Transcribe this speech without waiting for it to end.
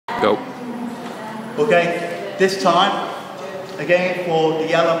Go. Okay, this time, again for the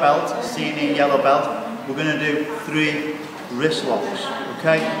yellow belt, senior yellow belt, we're going to do 3 wrist locks,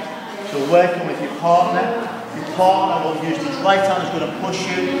 okay? So working with your partner will use his right hand, is going to push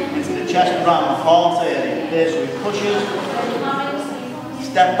you into the chest around the heart area. There, so he pushes,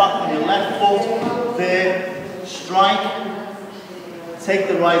 step back on your left foot, there, strike, take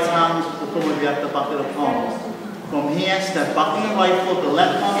the right hand, will come with you at the back of the palm. From here, step back on the right foot, the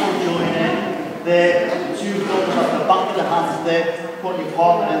left hand will join in, there, 2 thumbs at the back of the hands there, put your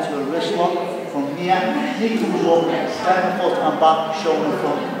partner into a wrist lock. From here, knee comes up, step the foot and back, shoulder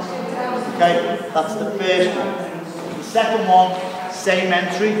front. Okay, that's the first one. The second one, same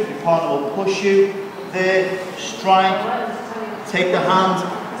entry, your partner will push you, there, strike, take the hand.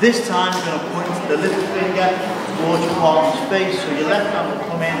 This time you're going to point the little finger towards your partner's face, so your left hand will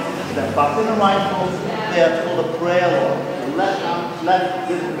come in, step back on the right foot, there, it's called a prayer lock. The left hand, left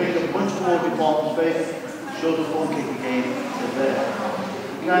little finger points towards your partner's face, shoulder front kick again, to there.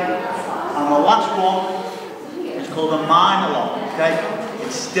 Okay, and the last one is called a minor lock, okay?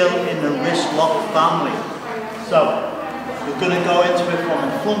 It's still in the wrist lock family. So, we're going to go into it from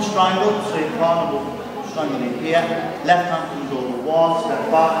a front strangle, so your partner will strangle in here, left hand comes over 1,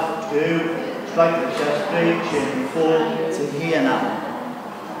 step back, 2, strike to the chest, 3, chin, 4, to here now.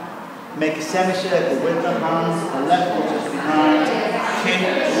 Make a semicircle with the hands, the left foot is behind, chin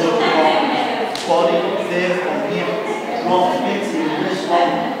towards the body, there, from here, drop into your wrist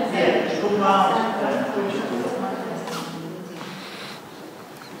lock, here, just come round,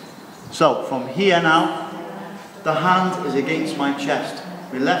 so from here now, the hand is against my chest.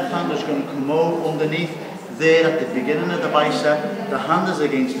 My left hand is going to come over underneath, there at the beginning of the bicep, the hand is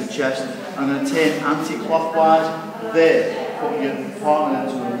against the chest. I'm going to turn anti-clockwise, there, put your partner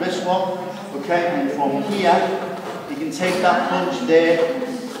into a wrist lock, okay, and from here, you can take that punch there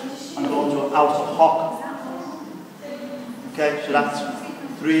and go into an outer hook. Okay, so that's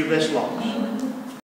 3 wrist locks.